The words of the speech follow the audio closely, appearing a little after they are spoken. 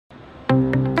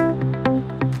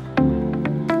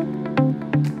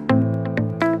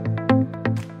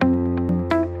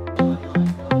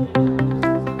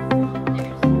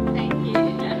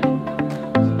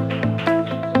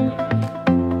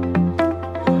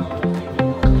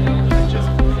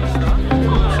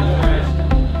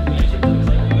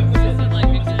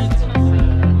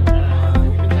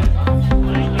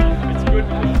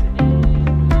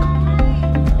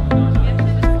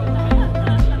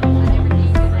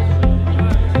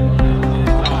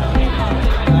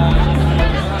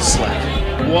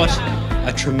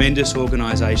tremendous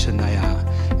organisation they are,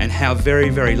 and how very,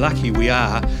 very lucky we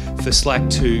are for Slack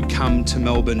to come to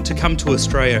Melbourne, to come to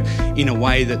Australia in a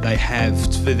way that they have,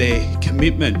 for their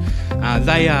commitment.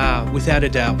 They are, without a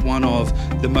doubt, one of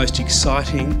the most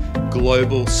exciting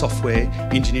global software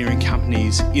engineering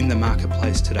companies in the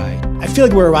marketplace today. I feel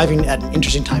like we're arriving at an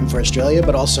interesting time for Australia,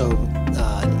 but also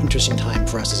an interesting time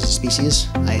for us as a species.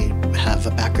 I have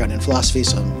a background in philosophy,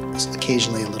 so I'm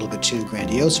occasionally a little bit too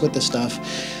grandiose with this stuff.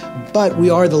 But we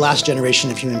are the last generation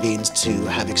of human beings to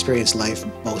have experienced life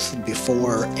both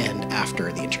before and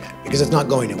after the internet, because it's not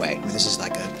going away. This is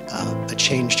like a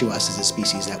change to us as a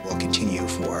species that will continue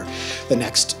for the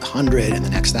next 100 and the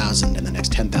next 1,000 and the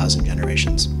next 10,000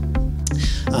 generations.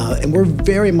 And we're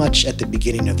very much at the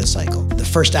beginning of the cycle. The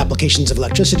first applications of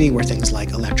electricity were things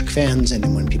like electric fans, and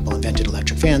then when people invented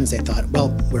electric fans, they thought,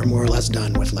 well, we're more or less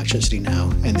done with electricity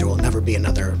now, and there will never be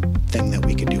another thing that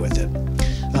we could do with it.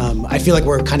 I feel like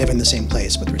we're kind of in the same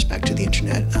place with respect to the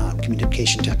internet,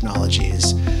 communication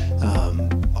technologies,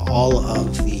 all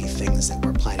of the things that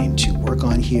we're planning to work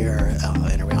on here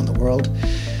and around the world.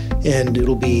 And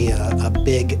it'll be a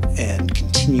big and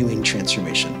continuing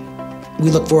transformation. We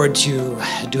look forward to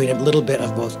doing a little bit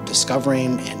of both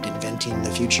discovering and inventing the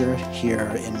future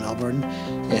here in Melbourne,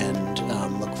 and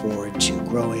look forward to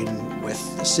growing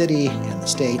with the city and the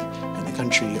state and the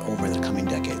country over the coming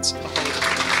decades.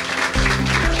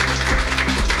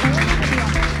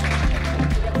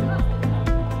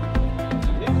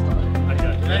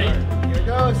 Ready? Here it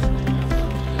goes.